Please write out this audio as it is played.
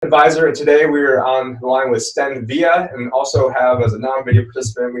advisor, and today we're on the line with Sten Via, and also have as a non-video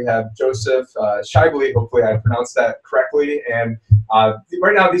participant, we have Joseph Scheibele. Hopefully I pronounced that correctly. And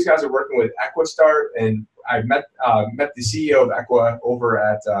right now these guys are working with Equistart, and I met the CEO of Equa over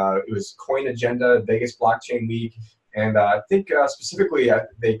at, it was Coin Agenda, Vegas Blockchain Week. And I think specifically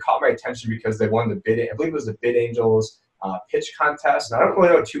they caught my attention because they won the I believe it was the Bid Angels pitch contest. And I don't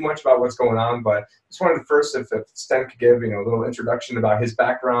really know too much about what's going on, but just wanted first if Sten could give a little introduction about his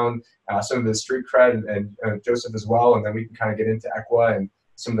background, some of his street cred, and Joseph as well, and then we can kind of get into Equa and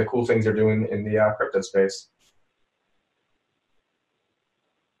some of the cool things they're doing in the crypto space.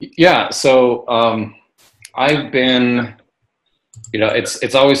 Yeah, so I've been,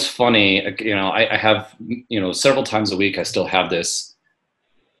 it's always funny, I have, several times a week I still have this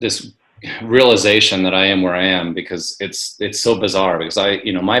realization that I am where I am, because it's so bizarre, because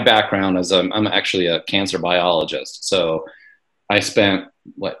my background is I'm actually a cancer biologist. So I spent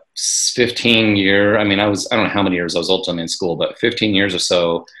 15 years, I don't know how many years I was ultimately in school, but 15 years or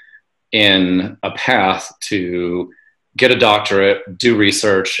so in a path to get a doctorate, do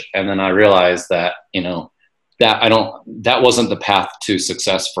research. And then I realized that, that wasn't the path to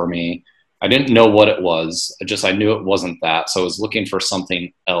success for me. I didn't know what it was. I knew it wasn't that. So I was looking for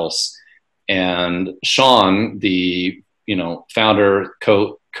something else. And Sean, the founder,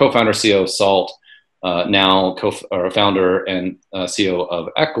 co-founder, CEO of Salt, now founder and CEO of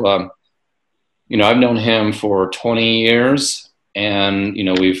Equa, I've known him for 20 years, and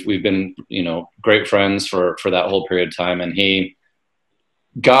we've been great friends for that whole period of time. And he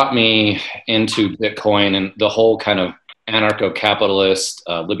got me into Bitcoin and the whole kind of anarcho-capitalist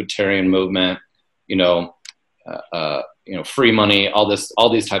libertarian movement, free money, all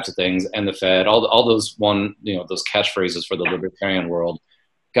these types of things, and the Fed, all those those catchphrases for the libertarian world,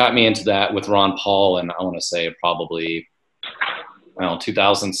 got me into that with Ron Paul. And I want to say probably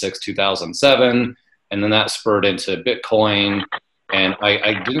 2006, 2007, and then that spurred into Bitcoin. And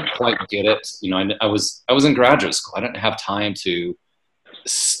I didn't quite get it. I was in graduate school. I didn't have time to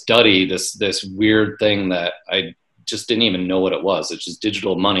study this weird thing that I just didn't even know what it was. It's just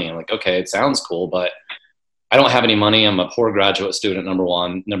digital money. I'm like, okay, it sounds cool, but I don't have any money. I'm a poor graduate student, number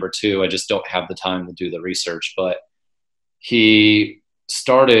one. Number two, I just don't have the time to do the research. But he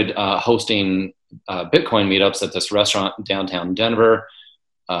started hosting Bitcoin meetups at this restaurant downtown Denver,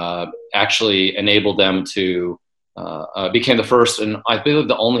 actually enabled them to, became the first and I believe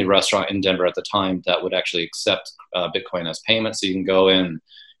the only restaurant in Denver at the time that would actually accept Bitcoin as payment. So you can go in,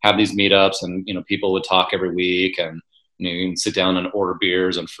 have these meetups, and people would talk every week, and you can sit down and order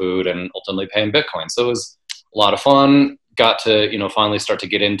beers and food and ultimately pay in Bitcoin. So it was a lot of fun. Got to finally start to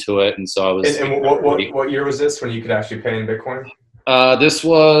get into it, and so I was. And what year was this when you could actually pay in Bitcoin? This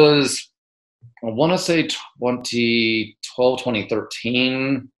was, I want to say 2012,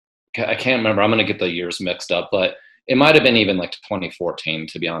 2013. I can't remember. I'm going to get the years mixed up, but it might have been even like 2014,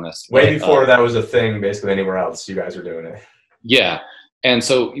 to be honest. Way before that was a thing, basically anywhere else. You guys were doing it. Yeah, and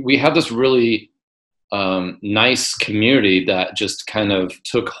so we have this really nice community that just kind of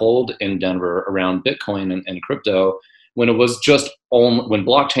took hold in Denver around Bitcoin and crypto, when it was just when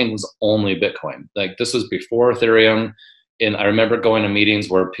blockchain was only Bitcoin. Like, this was before Ethereum. And I remember going to meetings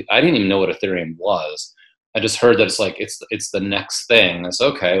where I didn't even know what Ethereum was. I just heard that it's the next thing. It's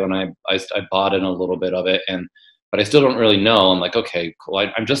okay. When I bought in a little bit of it, but I still don't really know. I'm like, okay, cool.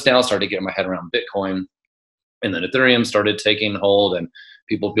 I'm just now starting to get my head around Bitcoin, and then Ethereum started taking hold and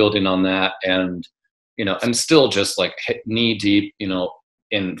people building on that. And I'm still just like knee deep,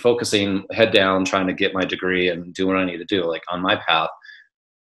 in focusing, head down, trying to get my degree and do what I need to do, like on my path.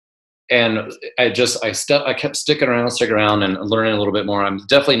 And I kept sticking around and learning a little bit more. I'm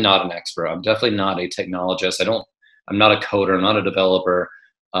definitely not an expert. I'm definitely not a technologist. I'm not a coder. I'm not a developer.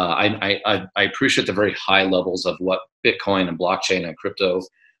 I appreciate the very high levels of what Bitcoin and blockchain and crypto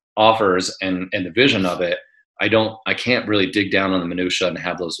offers and the vision of it. I can't really dig down on the minutia and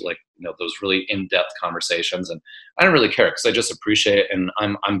have those those really in-depth conversations. And I don't really care, because I just appreciate it, and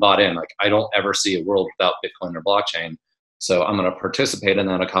I'm bought in. Like, I don't ever see a world without Bitcoin or blockchain. So I'm going to participate in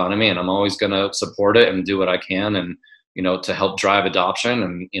that economy, and I'm always going to support it and do what I can, and to help drive adoption,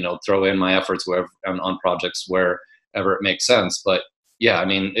 and throw in my efforts wherever on projects wherever it makes sense. But yeah,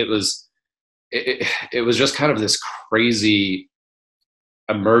 it was just kind of this crazy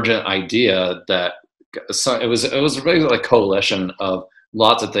emergent idea that it was really like a coalition of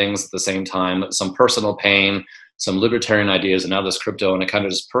lots of things at the same time, some personal pain, some libertarian ideas, and now this crypto, and it kind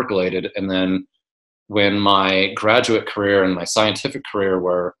of just percolated. And then when my graduate career and my scientific career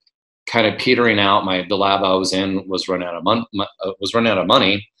were kind of petering out, the lab I was in was running out of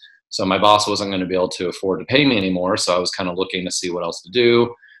money. So my boss wasn't going to be able to afford to pay me anymore. So I was kind of looking to see what else to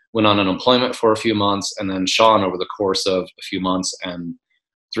do. went on unemployment for a few months, and then Sean, over the course of a few months and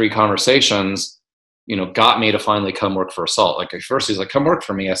 3 conversations, got me to finally come work for Assault. Like at first he's like, come work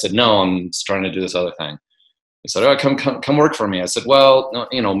for me. I said, no, I'm just trying to do this other thing. He said, oh, come work for me. I said, well,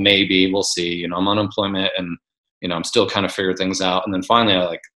 no, maybe we'll see, I'm on unemployment and, I'm still kind of figuring things out. And then finally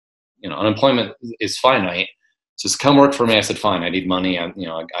I unemployment is finite. Just come work for me. I said, fine, I need money. I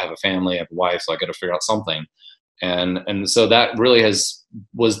have a family, I have a wife, so I got to figure out something. And so that really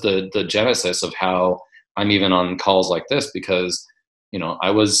was the genesis of how I'm even on calls like this, because,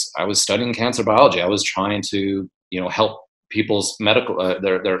 I was studying cancer biology. I was trying to, help people's medical,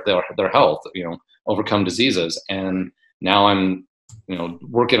 their health, overcome diseases. And now I'm,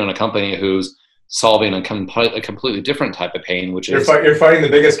 working in a company who's solving a completely different type of pain, which is you're fighting the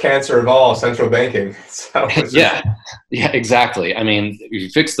biggest cancer of all, central banking. So yeah, exactly. I mean, if you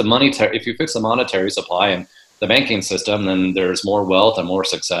fix the monetary supply and the banking system, then there's more wealth and more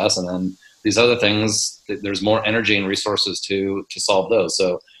success, and then these other things, there's more energy and resources to solve those.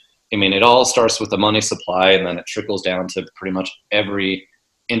 So, I mean, it all starts with the money supply, and then it trickles down to pretty much every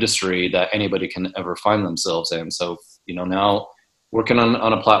industry that anybody can ever find themselves in. So, now working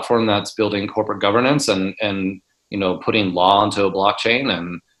on a platform that's building corporate governance and putting law into a blockchain,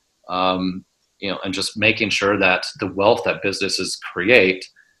 and and just making sure that the wealth that businesses create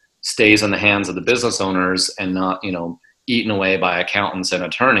stays in the hands of the business owners and not eaten away by accountants and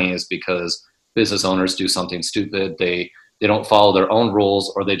attorneys, because business owners do something stupid. They don't follow their own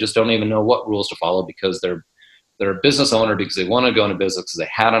rules, or they just don't even know what rules to follow, because they're a business owner because they want to go into business, because they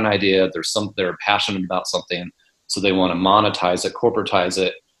had an idea, they're passionate about something, so they want to monetize it, corporatize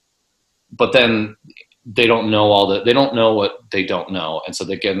it, but then they don't know they don't know what they don't know, and so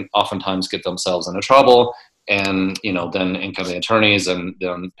they can oftentimes get themselves into trouble, and then in come the attorneys, and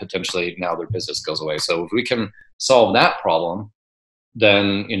then potentially now their business goes away. So if we can solve that problem,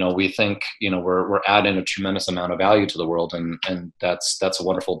 then we think we're adding a tremendous amount of value to the world, and that's a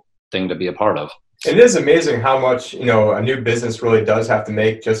wonderful thing to be a part of. It is amazing how much a new business really does have to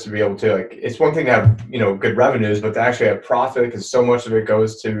make just to be able to, like, it's one thing to have good revenues, but to actually have profit, because so much of it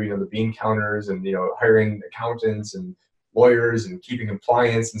goes to the bean counters and hiring accountants and lawyers and keeping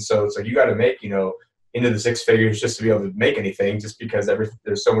compliance, and so it's like you got to make into the 6 figures just to be able to make anything, just because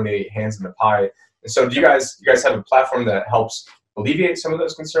there's so many hands in the pie. And so do you guys have a platform that helps alleviate some of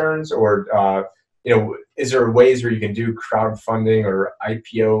those concerns, or is there ways where you can do crowdfunding or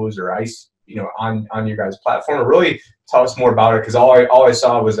IPOs or ICE on your guys' platform? Or really tell us more about it, because all I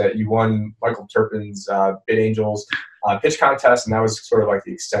saw was that you won Michael Turpin's Bid Angels pitch contest, and that was sort of like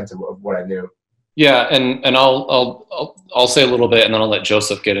the extent of what I knew. Yeah, and I'll say a little bit, and then I'll let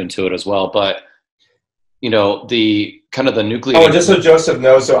Joseph get into it as well. But the kind of the nucleus. Oh, just so Joseph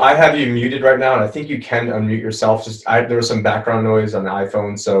knows, so I have you muted right now, and I think you can unmute yourself. There was some background noise on the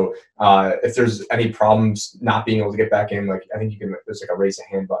iPhone, so if there's any problems not being able to get back in, like I think you can, there's like a raise a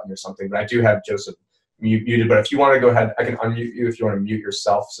hand button or something. But I do have Joseph muted. But if you want to go ahead, I can unmute you if you want to mute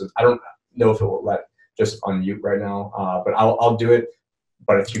yourself. So I don't know if it will let Joseph unmute right now, but I'll do it.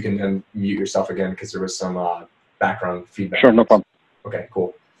 But if you can then mute yourself again, because there was some background feedback. Sure, no problem. Okay,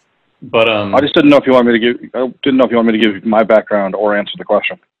 cool. But I just didn't know if you want me to give my background or answer the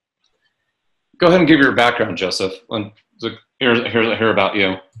question. Go ahead and give your background, Joseph. Hear about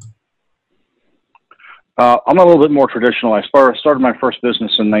you. I'm a little bit more traditional. I started my first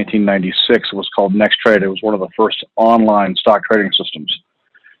business in 1996. It was called Next Trade. It was one of the first online stock trading systems.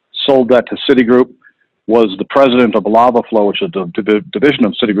 Sold that to Citigroup. Was the president of LavaFlow, which is a division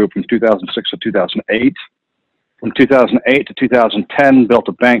of Citigroup, from 2006 to 2008. From 2008 to 2010, built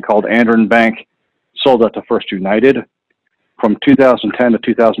a bank called Andron Bank, sold that to First United. From 2010 to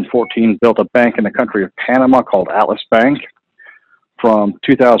 2014, built a bank in the country of Panama called Atlas Bank. From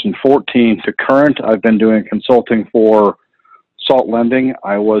 2014 to current, I've been doing consulting for Salt Lending.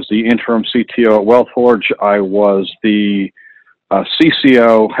 I was the interim CTO at WealthForge. I was the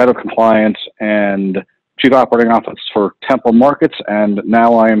CCO, head of compliance, and chief operating officer for Temple Markets, and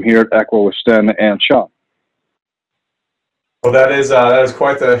now I am here at Equa with Sten and Sean. Well, that is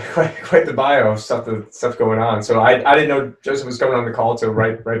quite the bio of stuff going on. So I didn't know Joseph was coming on the call till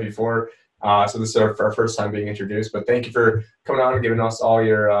right before. So this is our first time being introduced. But thank you for coming on and giving us all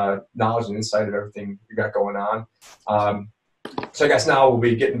your knowledge and insight of everything you got going on. So I guess now we'll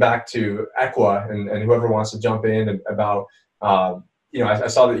be getting back to Equa, and whoever wants to jump in about I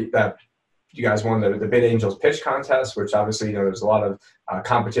saw that you guys won the Bid Angels pitch contest, which obviously there's a lot of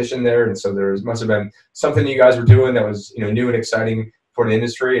competition there, and so there must have been something you guys were doing that was new and exciting for the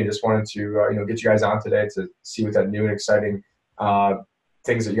industry, and just wanted to get you guys on today to see what that new and exciting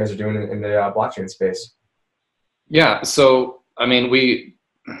things that you guys are doing in the blockchain space. Yeah, so I mean, we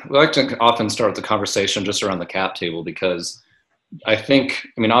We like to often start the conversation just around the cap table because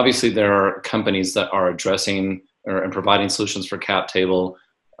obviously there are companies that are addressing and providing solutions for cap table,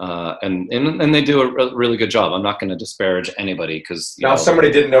 and they do a really good job. I'm not going to disparage anybody because now, if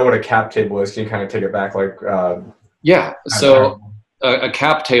somebody didn't know what a cap table is, can you kind of take it back? Yeah. So a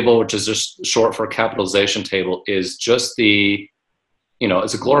cap table, which is just short for capitalization table, is just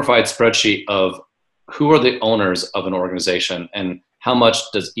it's a glorified spreadsheet of who are the owners of an organization and how much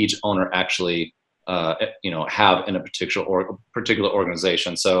does each owner actually have in a particular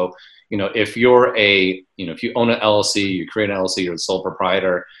organization. So, if you're if you own an LLC, you create an LLC, you're the sole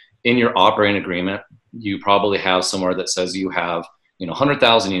proprietor, in your operating agreement, you probably have somewhere that says you have,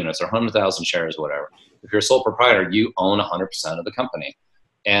 100,000 units or 100,000 shares, whatever. If you're a sole proprietor, you own 100% of the company.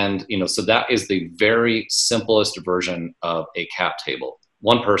 And, so that is the very simplest version of a cap table.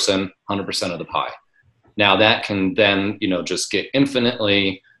 One person, 100% of the pie. Now that can then, just get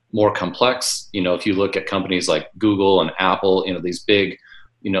infinitely more complex. If you look at companies like Google and Apple, these big,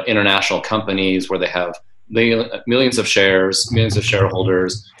 international companies where they have millions of shares, millions of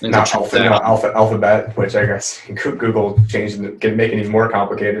shareholders. Alphabet, which I guess Google changed and make it even more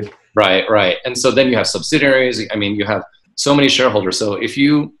complicated. Right. And so then you have subsidiaries. You have so many shareholders. So if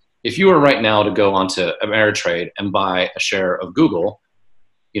you were right now to go onto Ameritrade and buy a share of Google,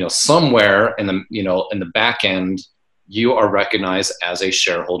 somewhere in the back end, you are recognized as a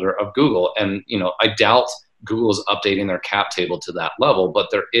shareholder of Google. And, I doubt Google is updating their cap table to that level, but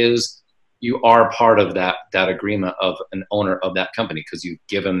you are part of that agreement of an owner of that company because you've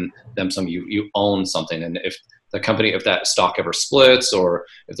given them you own something. And if that stock ever splits or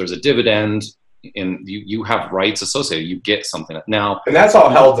if there's a dividend, and you have rights associated, you get something now. And that's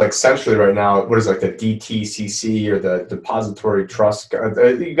all held centrally right now. What is the DTCC or the Depository Trust?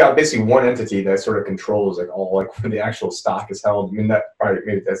 You got basically one entity that sort of controls all where the actual stock is held. Maybe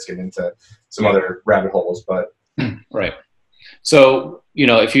that's getting into some other rabbit holes, but right. So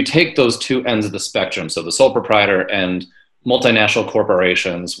if you take those two ends of the spectrum, so the sole proprietor and multinational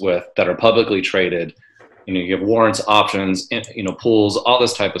corporations that are publicly traded. You have warrants, options, pools, all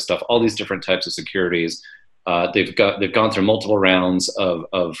this type of stuff, all these different types of securities. They've gone through multiple rounds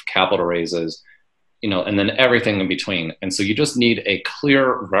of capital raises, and then everything in between. And so you just need a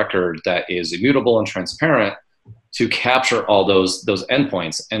clear record that is immutable and transparent to capture all those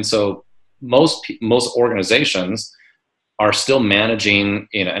endpoints. And so most organizations are still managing,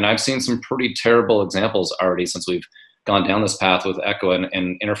 and I've seen some pretty terrible examples already since we've gone down this path with Echo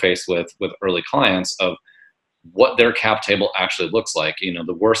and interface with early clients of what their cap table actually looks like.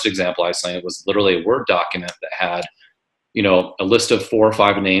 The worst example I saw was literally a Word document that had, a list of 4 or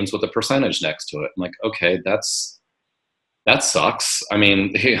 5 names with a percentage next to it. I'm like, okay, that sucks.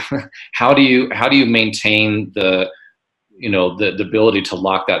 How do you maintain the ability to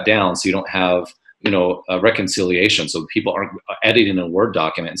lock that down so you don't have, a reconciliation so people aren't editing a Word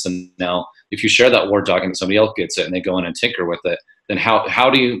document. So now if you share that Word document, somebody else gets it and they go in and tinker with it, then how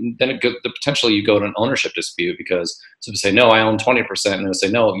do you, then potentially you go to an ownership dispute because some say, no, I own 20%, and they'll say,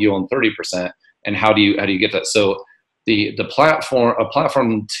 no, you own 30%. And how do you get that? So a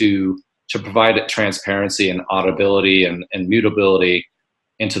platform to provide transparency and auditability and mutability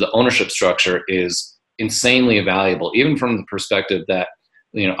into the ownership structure is insanely valuable, even from the perspective that,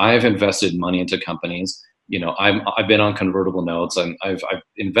 I've invested money into companies. I've been on convertible notes and I've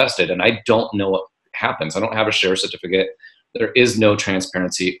invested, and I don't know what happens. I don't have a share certificate. There is no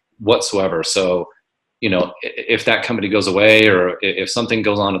transparency whatsoever. So, if that company goes away or if something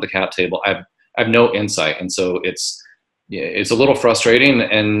goes on at the cap table, I have no insight. And so it's a little frustrating,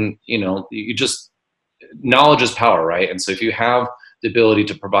 and, knowledge is power, right? And so if you have the ability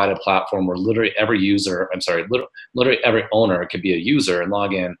to provide a platform where literally every owner could be a user and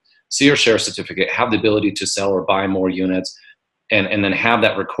log in, see your share certificate, have the ability to sell or buy more units, and then have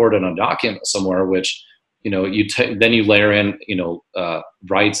that recorded on a document somewhere, which, then you layer in,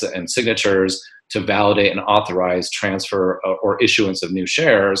 rights and signatures to validate and authorize transfer or issuance of new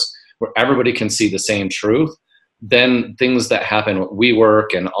shares where everybody can see the same truth. Then things that happen with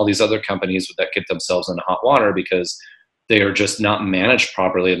WeWork and all these other companies that get themselves into hot water because they are just not managed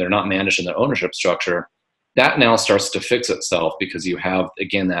properly, they're not managed in their ownership structure, that now starts to fix itself because you have,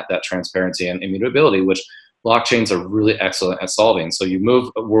 again, that transparency and immutability, which blockchains are really excellent at solving. So you move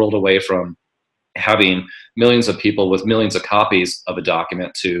a world away from having millions of people with millions of copies of a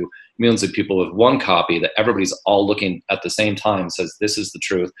document to millions of people with one copy that everybody's all looking at the same time, says this is the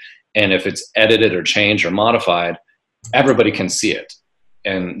truth. And if it's edited or changed or modified, everybody can see it.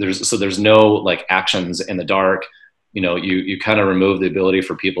 And there's no actions in the dark. You kind of remove the ability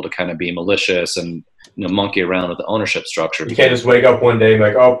for people to kind of be malicious and monkey around with the ownership structure. You can't just wake up one day and be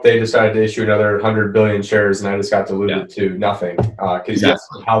like, oh, they decided to issue another 100 billion shares, and I just got diluted to nothing. Because that's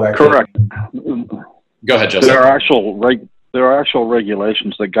how that. Correct. Go ahead, Joseph. There are actual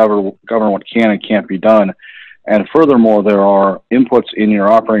regulations that govern what can and can't be done, and furthermore, there are inputs in your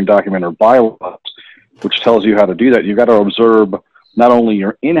operating document or bylaws which tells you how to do that. You've got to observe not only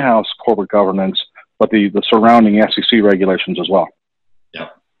your in-house corporate governance, but the surrounding SEC regulations as well.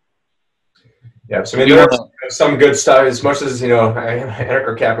 Yeah, so I mean, there's some good stuff. As much as,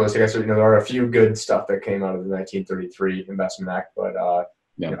 anarcho-capitalist, I guess, there are a few good stuff that came out of the 1933 Investment Act, but I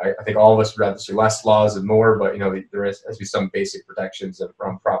think all of us would rather see less laws and more, but, there has to be some basic protections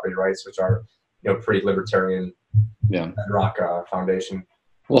from property rights, which are, pretty libertarian bedrock foundation.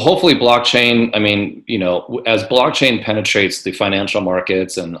 Well, hopefully blockchain, as blockchain penetrates the financial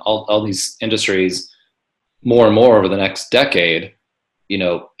markets and all these industries more and more over the next decade,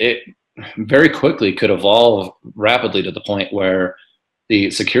 it very quickly could evolve rapidly to the point where the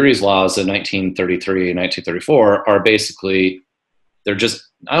securities laws of 1933 and 1934 are basically, they're just,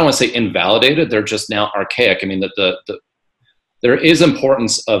 I don't want to say invalidated, they're just now archaic. I mean, there is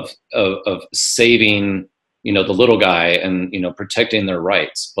importance of saving, the little guy and, protecting their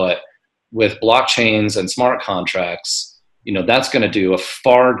rights. But with blockchains and smart contracts, that's going to do a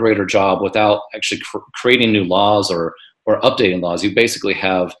far greater job without actually creating new laws or updating laws. You basically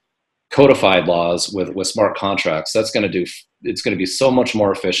have codified laws with smart contracts. It's going to be so much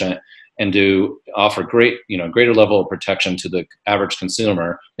more efficient and offer greater level of protection to the average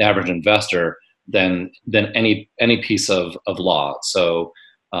consumer, the average investor, than any piece of law. So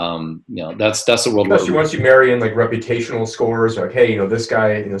that's the world. Especially once you marry in like reputational scores, like, hey, this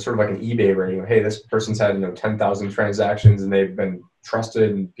guy, sort of like an eBay rating. Hey, this person's had 10,000 transactions and they've been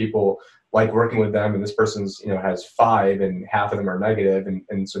trusted and people like working with them, and this person's has 5 and half of them are negative,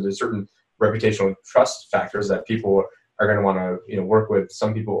 and so there's certain reputational trust factors that people are going to want to work with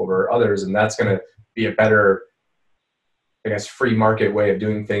some people over others, and that's going to be a better, I guess, free market way of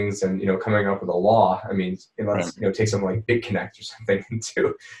doing things and coming up with a law. I mean, unless take something like BitConnect or something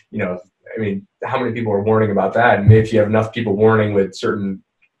to how many people are warning about that, and maybe if you have enough people warning with certain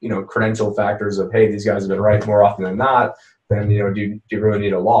credential factors of, hey, these guys have been right more often than not, then do you really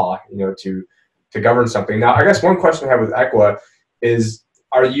need a law to govern something? Now, I guess one question I have with Equa is,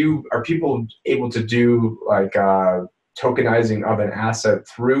 are people able to do like tokenizing of an asset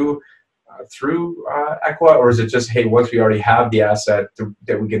through Equa, or is it just, hey, once we already have the asset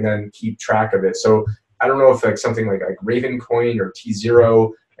that we can then keep track of it? So I don't know if like something like Ravencoin or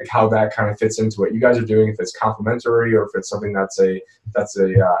T0, like how that kind of fits into what you guys are doing, if it's complementary or if it's something that's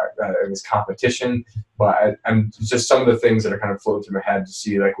competition. But I'm just some of the things that are kind of floating through my head to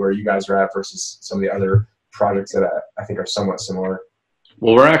see like where you guys are at versus some of the other projects that I think are somewhat similar.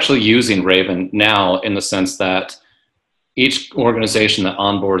 Well, we're actually using Raven now in the sense that each organization that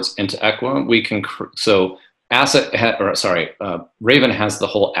onboards into Equa, we can Raven has the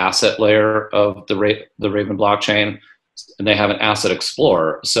whole asset layer of the Raven blockchain, and they have an asset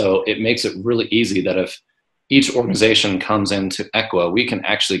explorer. So it makes it really easy that if each organization comes into Equa, we can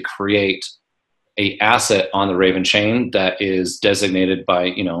actually create a asset on the Raven chain that is designated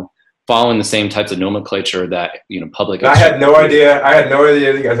by, following the same types of nomenclature that, public. I had no idea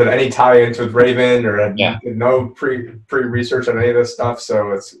you guys had any tie-ins with Raven or had no pre-research on any of this stuff.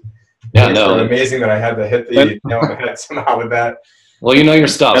 So it's amazing that I had to hit the nail on the head somehow with that. Well, your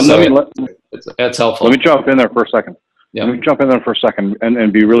stuff, so it's helpful. Let me jump in there for a second. Yeah. Let me jump in there for a second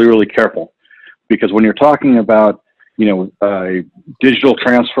and be really, really careful, because when you're talking about, a digital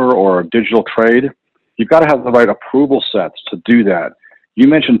transfer or a digital trade, you've got to have the right approval sets to do that. You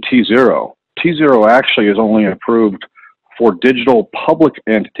mentioned T0. T0 actually is only approved for digital public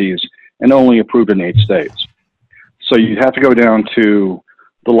entities and only approved in 8 states. So you have to go down to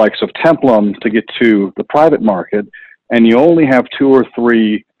the likes of Templum to get to the private market, and you only have 2 or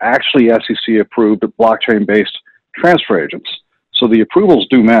 3 actually SEC approved blockchain-based transfer agents. So the approvals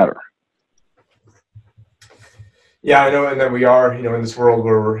do matter. Yeah, I know, and then we are, in this world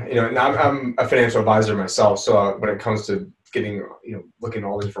where we're, and I'm a financial advisor myself. So when it comes to getting, looking at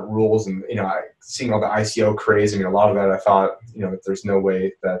all the different rules and, seeing all the ICO craze, a lot of that I thought, that there's no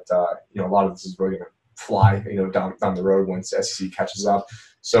way that, a lot of this is really going to fly, down the road once SEC catches up.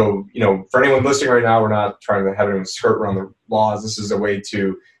 So, for anyone listening right now, we're not trying to have anyone skirt around the laws. This is a way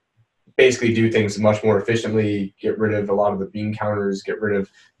to basically do things much more efficiently, get rid of a lot of the bean counters, get rid of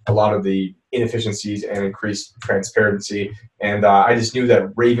a lot of the inefficiencies and increase transparency. And I just knew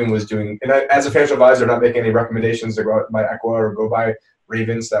that Raven was doing, and as a financial advisor, I'm not making any recommendations to go out and buy Equa or go buy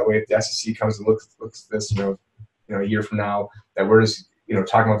Ravens. That way, if the SEC comes and looks at this, a year from now, that we're just,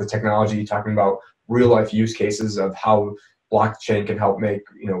 talking about the technology, talking about real life use cases of how blockchain can help make,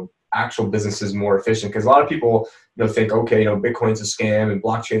 actual businesses more efficient. Because a lot of people, think, okay, Bitcoin's a scam and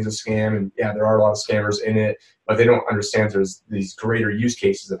blockchain's a scam, and yeah, there are a lot of scammers in it, but they don't understand there's these greater use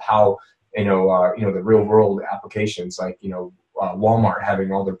cases of how, the real world applications, like, Walmart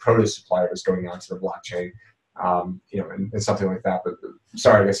having all their produce suppliers going onto the blockchain, and something like that. But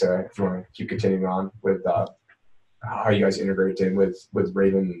sorry, I guess if you want to keep continuing on with how you guys integrate in with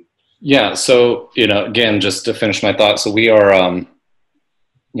Raven. Yeah. So, again, just to finish my thought. So we are,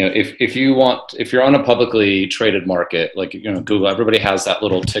 if you're on a publicly traded market, like, Google, everybody has that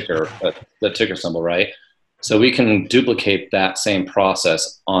little ticker, the ticker symbol, right? So we can duplicate that same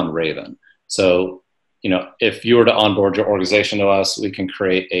process on Raven. So, if you were to onboard your organization to us, we can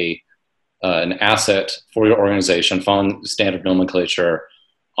create an asset for your organization, following standard nomenclature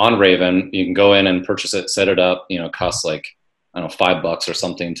on Raven. You can go in and purchase it, set it up. It costs like, I don't know, $5 or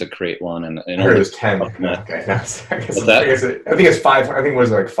something to create one. And I heard it was 10. Okay, no, I think it's 5. I think it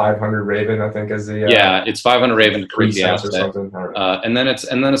was like 500 Raven. I think is the it's 500 Raven to create the asset. Or something. And then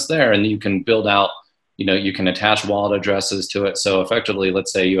it's there, and you can build out. You can attach wallet addresses to it. So effectively,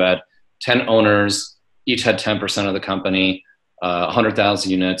 let's say you had 10 owners, each had 10% of the company, 100,000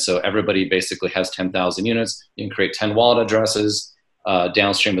 units. So everybody basically has 10,000 units. You can create 10 wallet addresses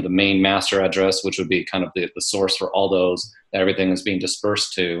downstream of the main master address, which would be kind of the source for all those that everything is being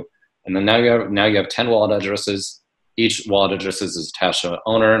dispersed to. And then now you have 10 wallet addresses. Each wallet address is attached to an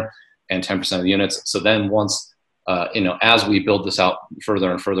owner and 10% of the units. So then once, as we build this out further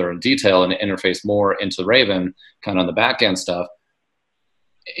and further in detail and interface more into Raven, kind of on the back end stuff,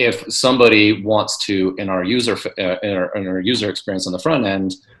 if somebody wants to, in our user experience on the front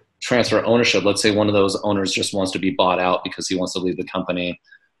end, transfer ownership, let's say one of those owners just wants to be bought out because he wants to leave the company.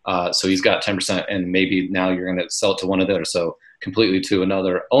 So he's got 10%, and maybe now you're going to sell it to one of theirs, so completely to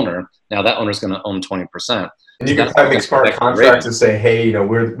another owner. Now that owner's going to own 20%. And you can make smart contracts and say, hey,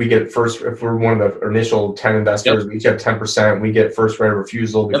 we get first, if we're one of the initial 10 investors, we each have 10%, we get first right of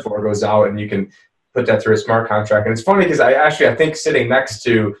refusal before it goes out, and you can put that through a smart contract. And it's funny because I think sitting next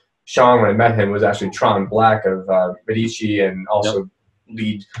to Sean when I met him was actually Tron Black of Medici, and also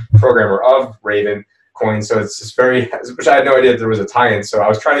lead programmer of Raven Coin. So it's just which I had no idea there was a tie-in. So I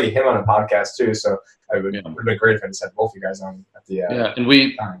was trying to get him on a podcast too. So it would have been great if I just had both of you guys on at the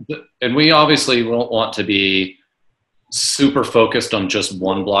and we obviously won't want to be super focused on just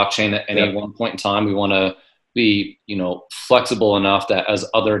one blockchain at any one point in time. We want to be flexible enough that as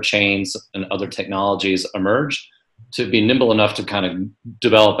other chains and other technologies emerge, to be nimble enough to kind of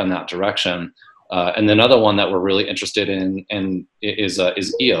develop in that direction. And then another one that we're really interested in is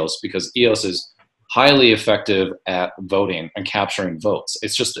EOS, because EOS is highly effective at voting and capturing votes.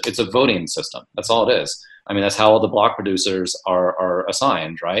 It's a voting system. That's all it is. I mean, that's how all the block producers are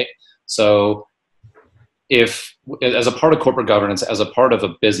assigned, right? So if, as a part of corporate governance, as a part of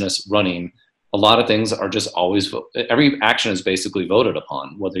a business running, a lot of things are just always, every action is basically voted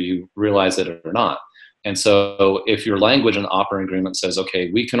upon, whether you realize it or not. And so if your language in the operating agreement says, okay,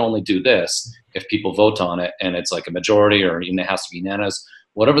 we can only do this if people vote on it, and it's like a majority, or even it has to be unanimous,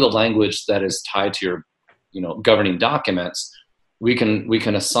 whatever the language that is tied to your, governing documents, we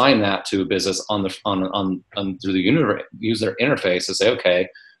can assign that to a business on through the user interface to say, okay,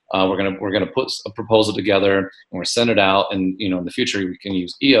 we're gonna put a proposal together and we're send it out, and in the future we can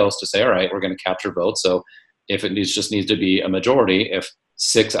use EOS to say, all right, we're going to capture votes. So if it just needs to be a majority, if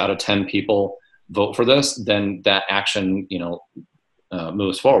 6 out of 10 people vote for this, then that action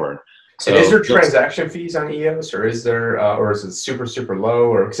moves forward. So, and is there transaction fees on EOS, or is there, or is it super low?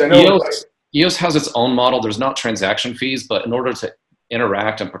 Or because I know EOS has its own model. There's not transaction fees, but in order to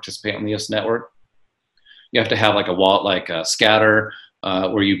interact and participate on the EOS network, you have to have like a wallet, like a Scatter,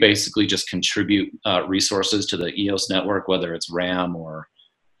 where you basically just contribute resources to the EOS network, whether it's RAM or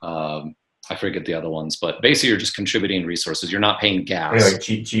I forget the other ones, but basically you're just contributing resources. You're not paying gas. Like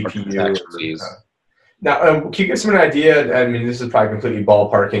GPU. Now, can you give someone an idea? I mean, this is probably completely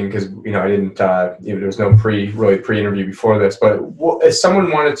ballparking because I didn't. There was no pre-interview before this. But if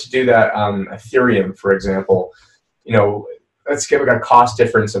someone wanted to do that on Ethereum, for example, let's give a cost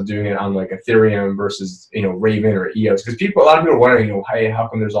difference of doing it on like Ethereum versus Raven or EOS, because a lot of people are wondering, hey, how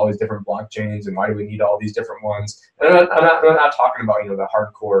come there's all these different blockchains and why do we need all these different ones? And I'm not talking about the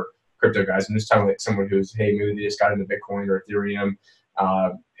hardcore crypto guys. I'm just talking like someone who's, hey, maybe they just got into Bitcoin or Ethereum,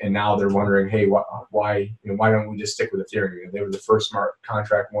 and now they're wondering, hey, why don't we just stick with Ethereum? They were the first smart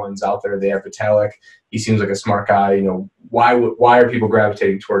contract ones out there. They have Vitalik. He seems like a smart guy. Why are people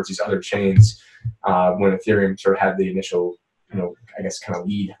gravitating towards these other chains when Ethereum sort of had the initial, I guess, kind of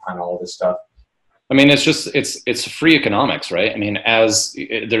lead on all this stuff? I mean, it's free economics, right? I mean,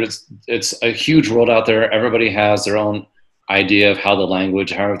 it's a huge world out there. Everybody has their own idea of how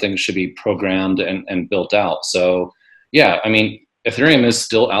how everything should be programmed and built out. So yeah, I mean, Ethereum is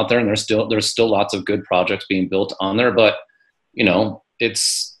still out there, and there's still lots of good projects being built on there, but you know,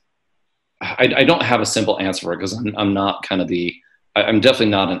 I don't have a simple answer for it because I'm not I'm definitely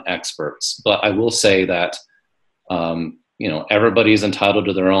not an expert, but I will say that you know, everybody's entitled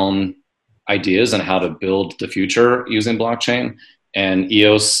to their own ideas on how to build the future using blockchain, and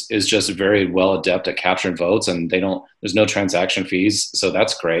EOS is just very well adept at capturing votes, and there's no transaction fees, so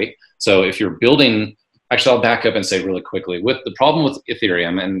that's great. So if you're building, actually I'll back up and say really quickly, with the problem with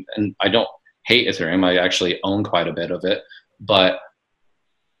Ethereum, and I don't hate Ethereum, I actually own quite a bit of it, but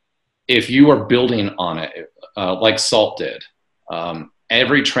if you are building on it like Salt did,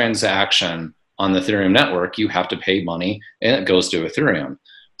 every transaction on the Ethereum network, you have to pay money, and it goes to Ethereum.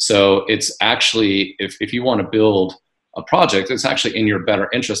 So it's actually, if you want to build a project, it's actually in your better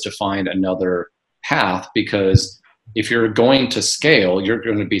interest to find another path, because if you're going to scale, you're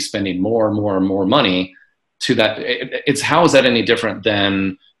going to be spending more and more and more money to that. How is that any different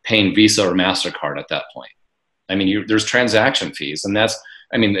than paying Visa or MasterCard at that point? I mean, there's transaction fees, and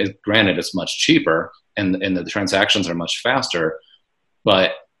granted, it's much cheaper, and the transactions are much faster,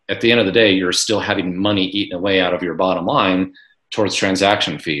 but at the end of the day, you're still having money eaten away out of your bottom line towards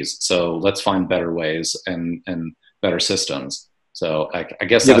transaction fees. So let's find better ways and better systems. So I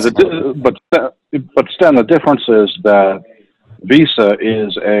guess that's but Stan, the difference is that Visa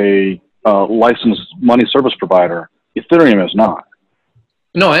is a licensed money service provider. Ethereum is not.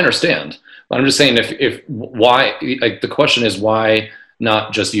 No, I understand. But I'm just saying, why, like, the question is, why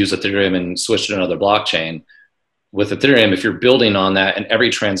not just use Ethereum and switch to another blockchain? With Ethereum, if you're building on that, and every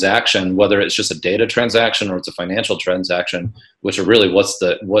transaction, whether it's just a data transaction or it's a financial transaction, which are really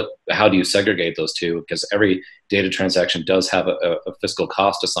how do you segregate those two? Because every data transaction does have a fiscal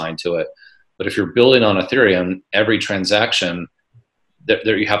cost assigned to it. But if you're building on Ethereum, every transaction,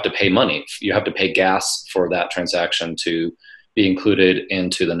 there you have to pay money. You have to pay gas for that transaction to be included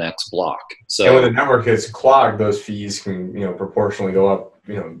into the next block. So, and when the network is clogged, those fees can, you know, proportionally go up,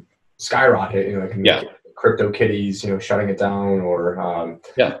 you know, skyrocket. You know, it can make CryptoKitties, you know, shutting it down, or and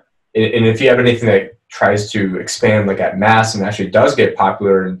if you have anything that tries to expand like at mass and actually does get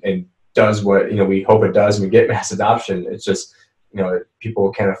popular and does what, you know, we hope it does, and we get mass adoption, it's just, you know,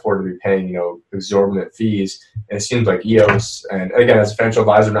 people can't afford to be paying, you know, exorbitant fees. And it seems like EOS, and again, as a financial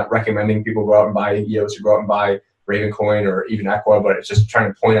advisor, I'm not recommending people go out and buy EOS or go out and buy Ravencoin or even Equa, but it's just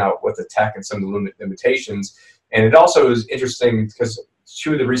trying to point out what the tech and some of the limitations. And it also is interesting because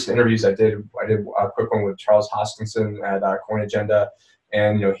two of the recent interviews I did a quick one with Charles Hoskinson at Coin Agenda,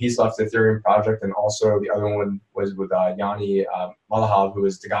 and you know, he's left the Ethereum project, and also the other one was with Yanni Malahav, who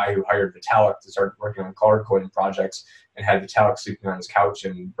is the guy who hired Vitalik to start working on Cardcoin projects, and had Vitalik sleeping on his couch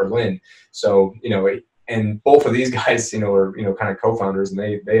in Berlin. So you know, and both of these guys, you know, are, you know, kind of co-founders, and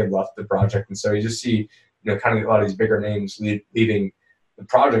they had left the project, and so you just see, you know, kind of a lot of these bigger names leaving the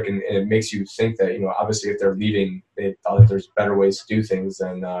project, and it makes you think that, you know, obviously if they're leaving, they thought that there's better ways to do things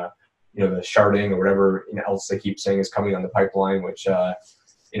than you know, the sharding or whatever, you know, else they keep saying is coming on the pipeline, which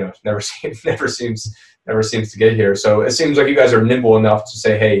you know, never seems to get here. So it seems like you guys are nimble enough to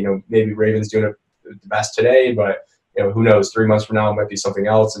say, hey, you know, maybe Raven's doing it the best today, but you know, who knows, 3 months from now it might be something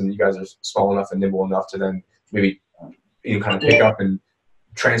else, and you guys are small enough and nimble enough to then maybe, you know, kind of pick up and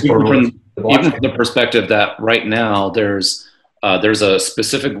transport even from the perspective that right now there's a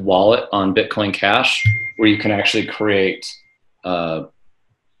specific wallet on Bitcoin Cash where you can actually create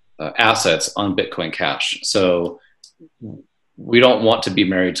assets on Bitcoin Cash. So we don't want to be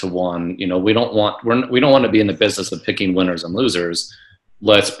married to one. You know, we don't want to be in the business of picking winners and losers.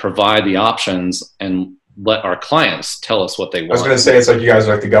 Let's provide the options and let our clients tell us what they want. I was going to say, it's like you guys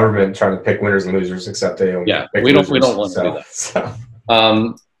are like the government trying to pick winners and losers, except they don't. Yeah, we don't want to do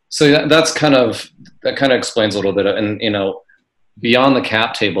that. So that kind of explains a little bit. And you know, beyond the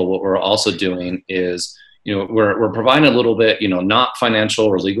cap table, what we're also doing is, you know, we're providing a little bit, you know, not financial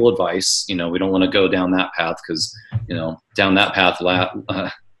or legal advice. You know, we don't want to go down that path because, you know, down that path,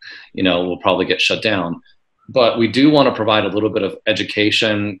 you know, we'll probably get shut down. But we do want to provide a little bit of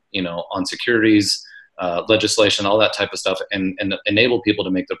education, you know, on securities, legislation, all that type of stuff, and enable people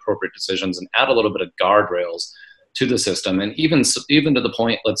to make the appropriate decisions and add a little bit of guardrails to the system. And even to the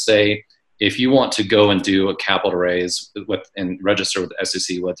point, let's say, if you want to go and do a capital raise and register with the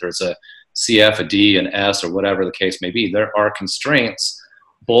SEC, whether it's a CF, a D, an S, or whatever the case may be, there are constraints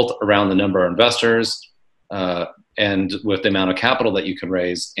both around the number of investors and with the amount of capital that you can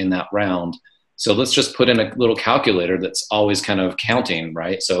raise in that round. So let's just put in a little calculator that's always kind of counting,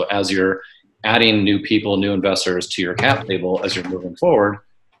 right? So as you're adding new people, new investors to your cap table as you're moving forward,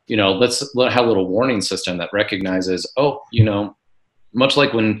 let's have a little warning system that recognizes, much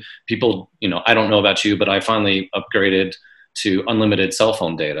like when people, I don't know about you, but I finally upgraded to unlimited cell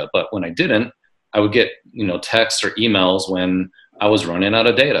phone data. But when I didn't, I would get, texts or emails when I was running out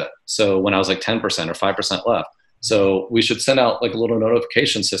of data. So when I was like 10% or 5% left. So we should send out like a little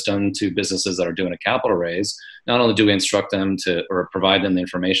notification system to businesses that are doing a capital raise. Not only do we instruct them or provide them the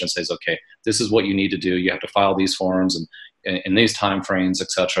information, says, okay, this is what you need to do. You have to file these forms and in these timeframes, et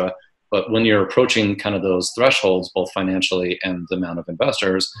cetera. But when you're approaching kind of those thresholds, both financially and the amount of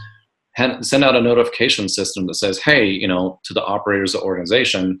investors, send out a notification system that says, hey, to the operators of the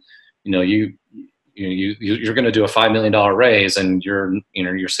organization, you're going to do a $5 million raise and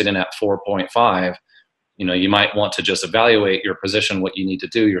you're sitting at 4.5. You might want to just evaluate your position, what you need to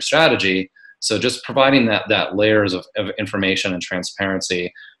do, your strategy. So just providing that layers of information and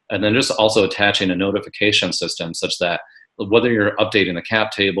transparency, and then just also attaching a notification system such that whether you're updating the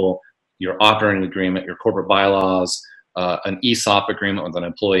cap table, your operating agreement, your corporate bylaws, an ESOP agreement with an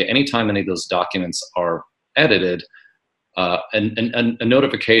employee, anytime any of those documents are edited, and a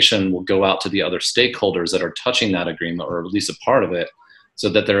notification will go out to the other stakeholders that are touching that agreement or at least a part of it, so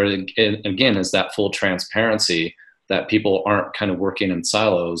that there again is that full transparency, that people aren't kind of working in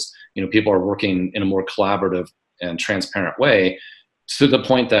silos. People are working in a more collaborative and transparent way, to the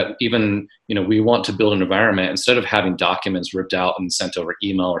point that even we want to build an environment, instead of having documents ripped out and sent over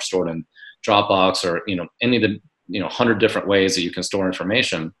email or stored in Dropbox or any of the 100 different ways that you can store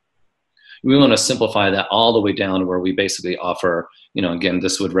information. We want to simplify that all the way down to where we basically offer, again,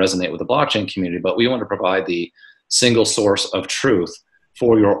 this would resonate with the blockchain community, but we want to provide the single source of truth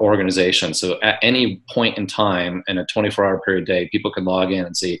for your organization. So at any point in time in a 24-hour period day, people can log in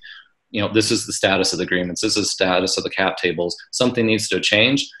and see, this is the status of the agreements, this is the status of the cap tables, something needs to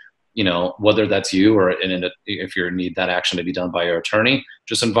change, whether that's you or if you need that action to be done by your attorney,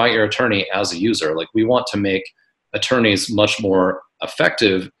 just invite your attorney as a user. Like, we want to make attorneys much more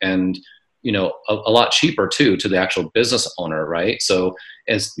effective and, a lot cheaper too, to the actual business owner, right? So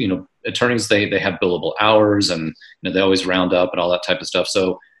as, attorneys, they have billable hours and they always round up and all that type of stuff.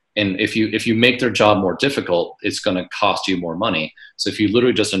 So, and if you make their job more difficult, it's going to cost you more money. So if you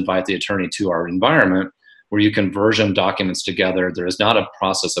literally just invite the attorney to our environment where you can version documents together, there is not a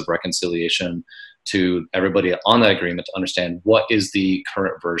process of reconciliation to everybody on that agreement to understand what is the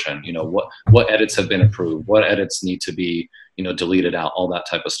current version, what edits have been approved, what edits need to be, deleted out, all that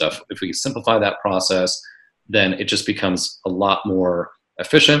type of stuff. If we simplify that process, then it just becomes a lot more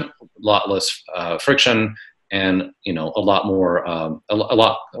efficient, a lot less friction, and a lot more, a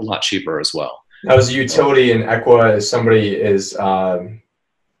lot cheaper as well. Now, as a utility in Equa, as somebody is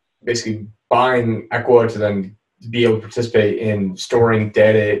basically buying Equa to then be able to participate in storing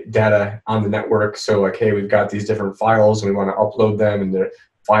data on the network. So like, hey, we've got these different files and we want to upload them, and the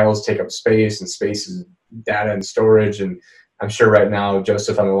files take up space, and space is data and storage. And I'm sure right now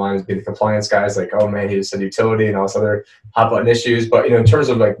Joseph on the line is being the compliance guys, like, oh man, he just said utility and all this other hot button issues. But in terms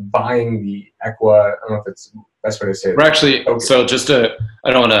of like buying the Equa, I don't know if it's the best way to say it. We're actually, okay. So just to,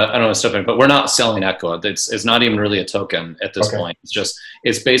 I don't want to step in, but we're not selling Equa. It's not even really a token at this point.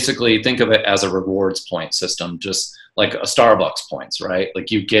 It's basically, think of it as a rewards point system, just like a Starbucks points, right?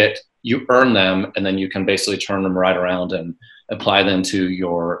 Like you earn them, and then you can basically turn them right around and apply them to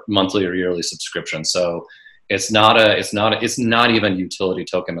your monthly or yearly subscription. So it's not even a utility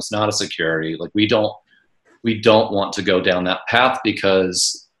token. It's not a security. Like we don't want to go down that path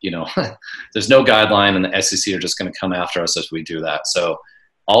because, there's no guideline, and the SEC are just going to come after us if we do that. So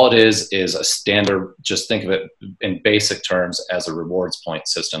all it is a standard, just think of it in basic terms as a rewards point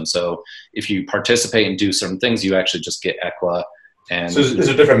system. So if you participate and do certain things, you actually just get Equa. And so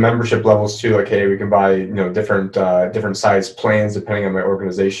there's different membership levels too. Like, hey, we can buy different size plans depending on my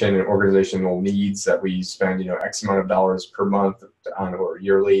organization and organizational needs, that we spend X amount of dollars per month on, or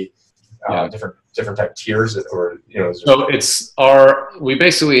yearly, different type tiers, or So we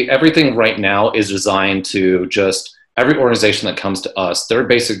basically, everything right now is designed to just, every organization that comes to us, they're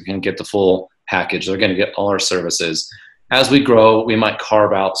basically going to get the full package. They're going to get all our services. As we grow, we might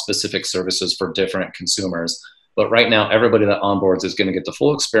carve out specific services for different consumers. But right now, everybody that onboards is going to get the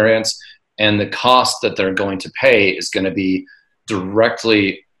full experience, and the cost that they're going to pay is going to be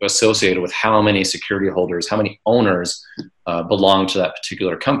directly associated with how many security holders, how many owners belong to that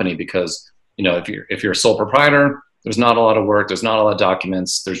particular company. Because if you're a sole proprietor, there's not a lot of work, there's not a lot of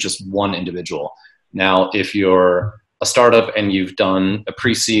documents, there's just one individual. Now, if you're a startup and you've done a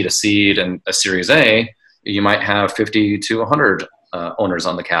pre-seed, a seed, and a Series A, you might have 50 to 100 owners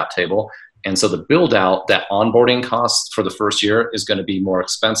on the cap table. And so the build out, that onboarding cost for the first year is going to be more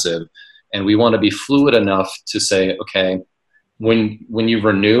expensive. And we want to be fluid enough to say, okay, when you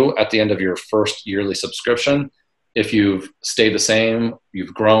renew at the end of your first yearly subscription, if you've stayed the same,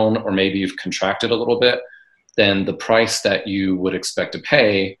 you've grown, or maybe you've contracted a little bit, then the price that you would expect to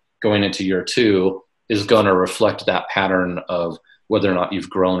pay going into year 2 is going to reflect that pattern of whether or not you've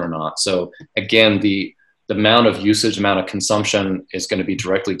grown or not. So again, the amount of usage, amount of consumption is going to be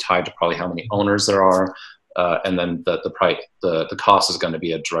directly tied to probably how many owners there are, and then the price, the cost is going to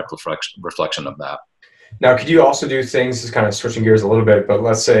be a direct reflection of that. Now, could you also do things, just kind of switching gears a little bit, but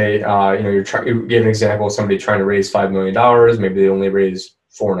let's say, you gave an example of somebody trying to raise $5 million, maybe they only raise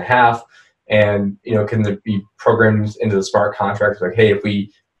 4.5, and, can there be programs into the smart contract like, hey, if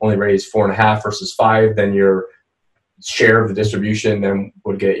we only raise 4.5 versus 5, then your share of the distribution then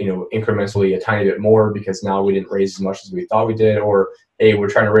would get, incrementally a tiny bit more because now we didn't raise as much as we thought we did, or, hey, we're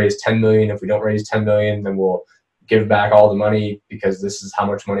trying to raise 10 million. If we don't raise 10 million, then we'll give back all the money because this is how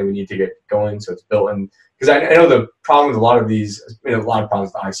much money we need to get going. So it's built in. Because I know the problem with a lot of these, a lot of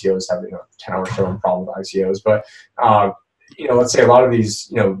problems with ICOs have, 10-hour showing problem with ICOs. But, let's say a lot of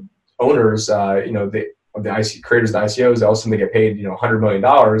these, owners, creators of the ICOs, they also get paid, $100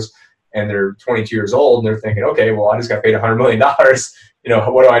 million, and they're 22 years old, and they're thinking, okay, well, I just got paid $100 million.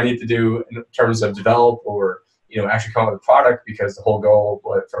 What do I need to do in terms of develop or, actually come up with a product? Because the whole goal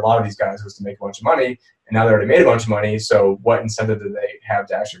for a lot of these guys was to make a bunch of money. And now they already made a bunch of money, so what incentive do they have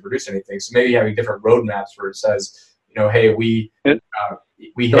to actually produce anything? So maybe having different roadmaps where it says, hey, we hit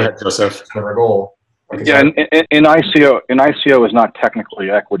Joseph. our goal. Yeah, in ICO is not technically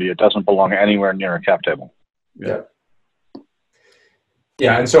equity. It doesn't belong anywhere near a cap table. Yeah.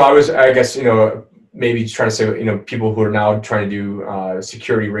 Yeah, and so I guess, maybe trying to say, people who are now trying to do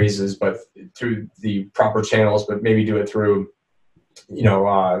security raises, but through the proper channels, but maybe do it through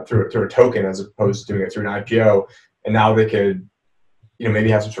through a token as opposed to doing it through an IPO. And now they could,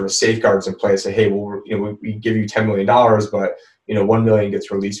 maybe have some sort of safeguards in place. Say, hey, well, we give you $10 million, but, 1 million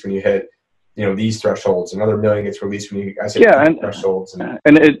gets released when you hit, these thresholds. Another million gets released when you guys hit thresholds. And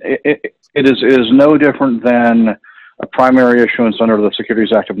it is no different than a primary issuance under the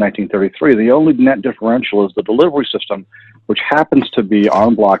Securities Act of 1933. The only net differential is the delivery system, which happens to be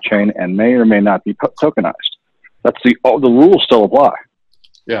on blockchain and may or may not be tokenized. That's the rules still apply.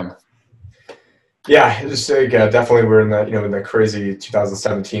 Yeah. Yeah, just definitely we're in that in the crazy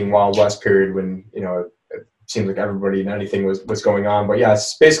 2017 Wild West period when it seemed like everybody and anything was going on. But yeah,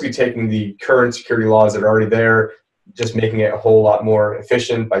 it's basically taking the current security laws that are already there, just making it a whole lot more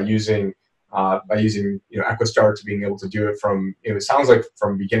efficient by using Equistar to being able to do it from it sounds like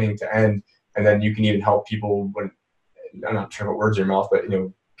from beginning to end, and then you can even help people when I'm not trying to put words in your mouth, but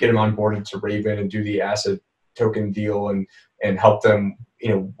get them onboarded to Raven and do the asset token deal and help them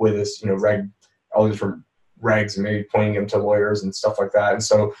with this all the different regs and maybe pointing them to lawyers and stuff like that. And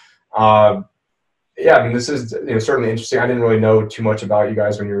so yeah, I mean, this is certainly interesting. I didn't really know too much about you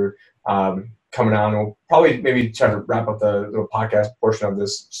guys when you were coming on. We'll probably maybe try to wrap up the little podcast portion of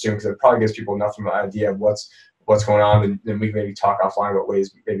this soon because it probably gives people enough of an idea of what's going on, and then we can maybe talk offline about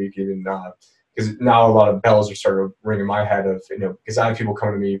ways maybe you can even because now a lot of bells are starting to ring in my head of because I have people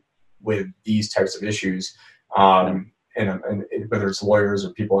coming to me with these types of issues, and whether it's lawyers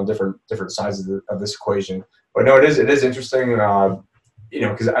or people on different sides of this equation. But no, it is interesting.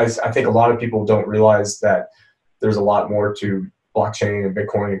 Because I think a lot of people don't realize that there's a lot more to blockchain and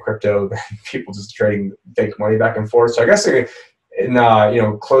Bitcoin and crypto than people just trading fake money back and forth. So I guess in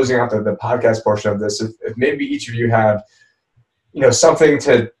closing out the podcast portion of this, if maybe each of you have something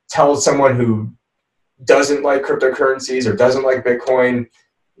to tell someone who doesn't like cryptocurrencies or doesn't like Bitcoin,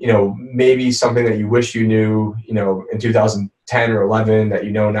 maybe something that you wish you knew, in 2010 or 11 that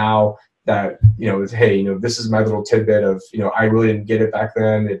now. That hey, this is my little tidbit of I really didn't get it back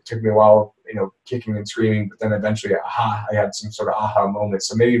then. It took me a while, kicking and screaming, but then eventually, I had some sort of aha moment.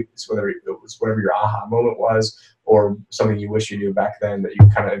 So maybe it's whether it was whatever your aha moment was, or something you wish you knew back then that you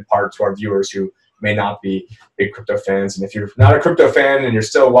kind of impart to our viewers who may not be big crypto fans. And if you're not a crypto fan and you're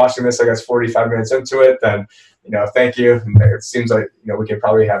still watching this, I guess 45 minutes into it, then thank you. And it seems like we could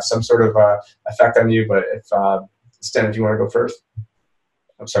probably have some sort of effect on you. But if Sten, if you want to go first.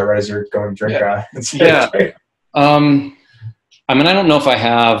 I'm sorry, right as you're going to drink. Yeah. I mean, I don't know if I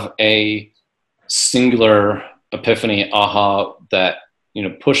have a singular epiphany, aha, that,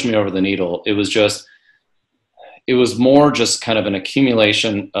 pushed me over the needle. It was more just kind of an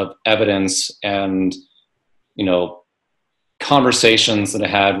accumulation of evidence and, conversations that I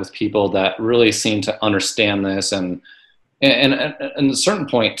had with people that really seemed to understand this. And at a certain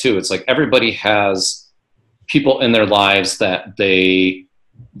point too, it's like everybody has people in their lives that they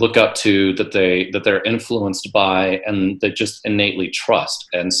look up to, that they're influenced by, and that just innately trust.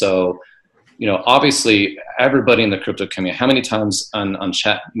 And so obviously everybody in the crypto community, how many times on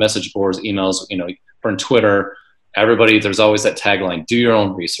chat message boards, emails, or on Twitter, everybody, there's always that tagline, do your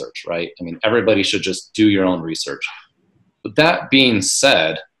own research, right? I mean, everybody should just do your own research. But that being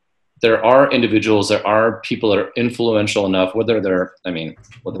said, there are individuals, there are people that are influential enough, whether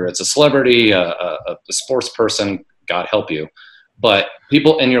it's a celebrity, a sports person, God help you, but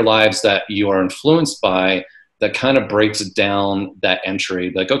people in your lives that you are influenced by, that kind of breaks down that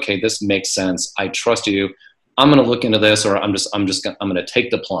entry. Like, okay, this makes sense. I trust you. I'm going to look into this, or I'm going to take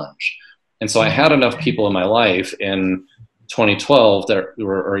the plunge. And so I had enough people in my life in 2012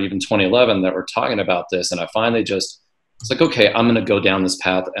 or even 2011 that were talking about this. And I finally it's like, okay, I'm going to go down this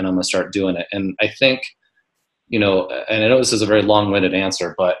path and I'm going to start doing it. And I think, and I know this is a very long-winded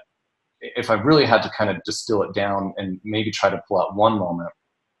answer, but if I really had to kind of distill it down and maybe try to pull out one moment,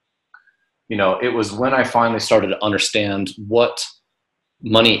 it was when I finally started to understand what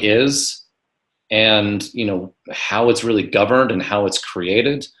money is and, how it's really governed and how it's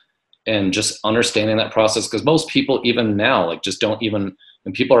created, and just understanding that process. Because most people, even now, like, just don't even,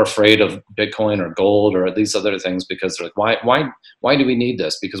 and people are afraid of Bitcoin or gold or these other things because they're like, why do we need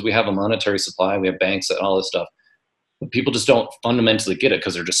this? Because we have a monetary supply, we have banks and all this stuff. But people just don't fundamentally get it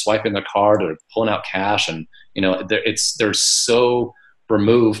because they're just swiping their card or pulling out cash, and they're so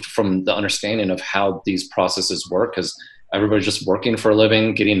removed from the understanding of how these processes work, because everybody's just working for a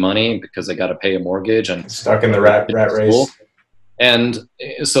living, getting money because they got to pay a mortgage and stuck in the rat race. And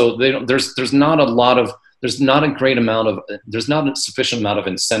so there's not a sufficient amount of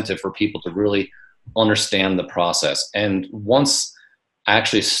incentive for people to really understand the process. And once I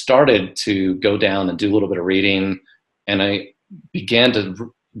actually started to go down and do a little bit of reading, and I began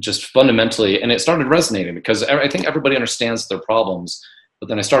to just fundamentally, and it started resonating because I think everybody understands their problems. But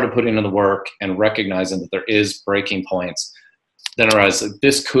then I started putting in the work and recognizing that there is breaking points. Then I realized that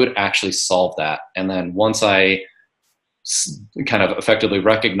this could actually solve that. And then once I kind of effectively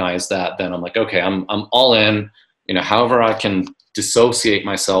recognized that, then I'm like, okay, I'm all in. However I can dissociate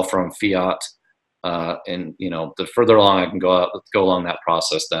myself from fiat, and the further along I can go along that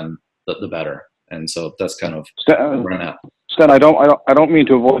process, then the better. And so that's kind of where I'm at. Stan, I don't mean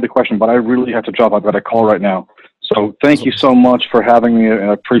to avoid the question, but I really have to drop. I've got a call right now. So thank you so much for having me, and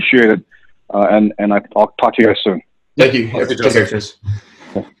I appreciate it. And I'll talk to you guys soon. Thank you. Take pictures.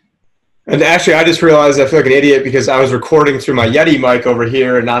 And actually, I just realized I feel like an idiot because I was recording through my Yeti mic over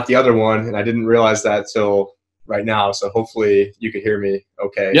here and not the other one, and I didn't realize that till right now. So hopefully you could hear me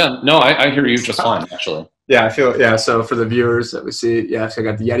okay. Yeah, no, I hear you just fine, actually. Yeah, so for the viewers that we see, so I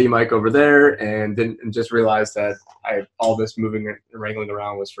got the Yeti mic over there and didn't just realize that all this moving and wrangling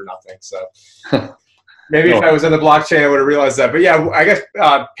around was for nothing. So maybe if I was in the blockchain, I would have realized that. But yeah, I guess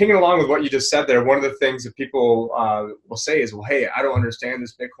pinging along with what you just said there, one of the things that people will say is, well, hey, I don't understand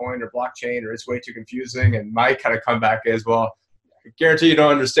this Bitcoin or blockchain, or it's way too confusing. And my kind of comeback is, well, I guarantee you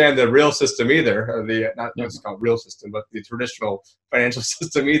don't understand the real system either, or not what's called real system, but the traditional financial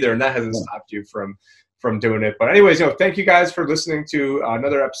system either. And that hasn't stopped you from doing it. But anyways, thank you guys for listening to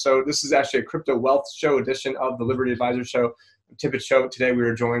another episode. This is actually a Crypto Wealth Show edition of the Liberty Advisor Show. Tippett Show. Today we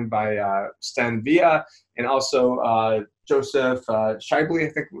were joined by Stan Via and also Joseph Shibely, I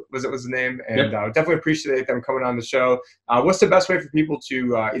think was the name. And definitely appreciate them coming on the show. What's the best way for people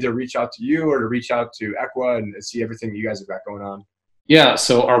to either reach out to you or to reach out to Equa and see everything you guys have got going on? Yeah,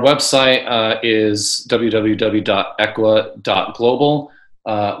 so our website is www.equa.global.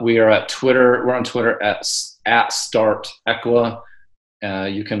 We are at Twitter. We're on Twitter at StartEqua.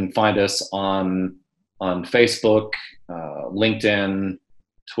 You can find us on Facebook, LinkedIn,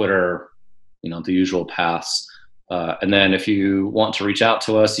 Twitter, the usual paths. And then if you want to reach out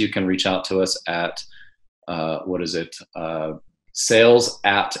to us, you can reach out to us at,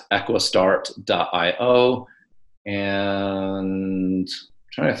 sales@equastart.io. And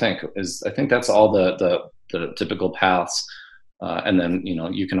I'm trying to think, I think that's all the typical paths. And then,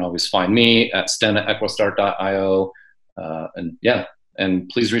 you can always find me at sten@equastart.io. And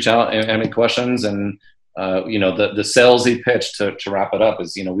please reach out and any questions. And, the salesy pitch to wrap it up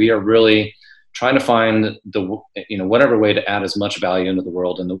is, we are really trying to find whatever way to add as much value into the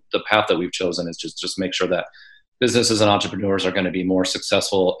world. And the path that we've chosen is just make sure that businesses and entrepreneurs are going to be more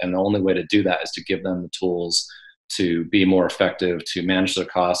successful. And the only way to do that is to give them the tools to be more effective, to manage their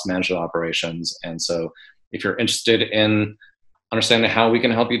costs, manage their operations. And so if you're interested in understanding how we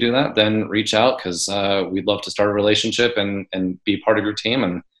can help you do that, then reach out, because we'd love to start a relationship and be part of your team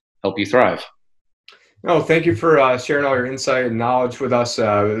and help you thrive. No, thank you for sharing all your insight and knowledge with us.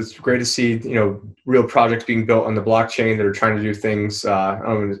 It's great to see, real projects being built on the blockchain that are trying to do things, I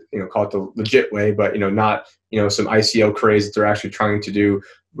don't call it the legit way, but, not, some ICO craze that they're actually trying to do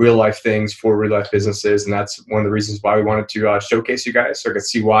real life things for real life businesses. And that's one of the reasons why we wanted to showcase you guys, so I could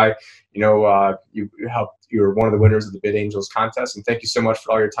see why, you helped. You're one of the winners of the Bid Angels contest. And thank you so much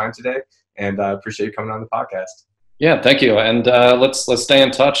for all your time today. And I appreciate you coming on the podcast. Yeah, thank you. And let's stay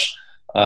in touch.